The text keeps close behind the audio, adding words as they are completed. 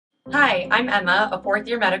Hi, I'm Emma, a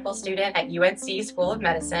fourth-year medical student at UNC School of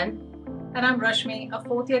Medicine. And I'm Rashmi, a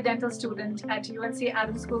fourth-year dental student at UNC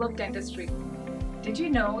Adams School of Dentistry. Did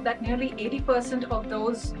you know that nearly 80% of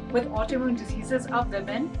those with autoimmune diseases are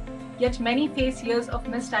women, yet many face years of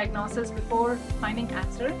misdiagnosis before finding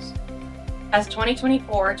answers? As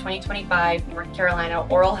 2024-2025 North Carolina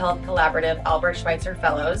Oral Health Collaborative Albert Schweitzer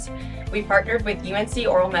Fellows, we partnered with UNC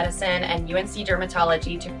Oral Medicine and UNC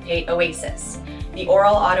Dermatology to create OASIS, the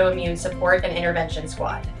Oral Autoimmune Support and Intervention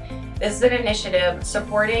Squad. This is an initiative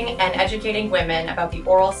supporting and educating women about the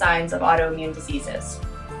oral signs of autoimmune diseases.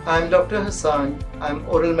 I'm Dr. Hassan. I'm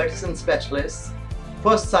oral medicine specialist.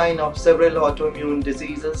 First sign of several autoimmune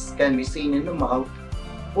diseases can be seen in the mouth.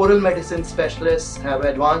 Oral medicine specialists have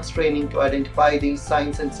advanced training to identify these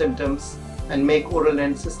signs and symptoms and make oral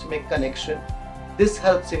and systemic connection. This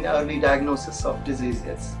helps in early diagnosis of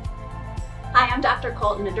diseases. Hi, I'm Dr.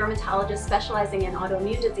 Colton, a dermatologist specializing in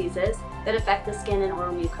autoimmune diseases that affect the skin and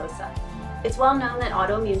oral mucosa. It's well known that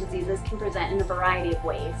autoimmune diseases can present in a variety of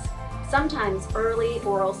ways. Sometimes early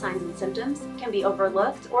oral signs and symptoms can be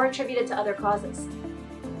overlooked or attributed to other causes.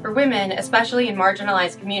 For women, especially in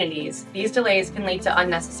marginalized communities, these delays can lead to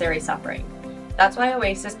unnecessary suffering. That's why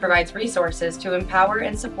OASIS provides resources to empower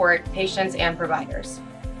and support patients and providers.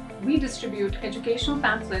 We distribute educational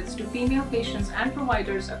pamphlets to female patients and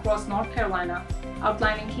providers across North Carolina,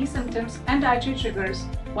 outlining key symptoms and dietary triggers,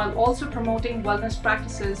 while also promoting wellness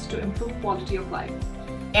practices to improve quality of life.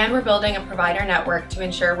 And we're building a provider network to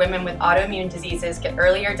ensure women with autoimmune diseases get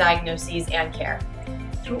earlier diagnoses and care.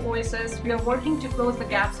 Through OASIS, we are working to close the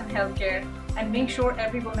gaps in healthcare and make sure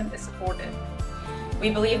every woman is supported.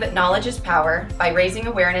 We believe that knowledge is power. By raising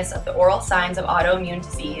awareness of the oral signs of autoimmune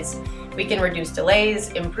disease, we can reduce delays,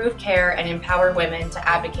 improve care, and empower women to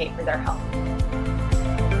advocate for their health.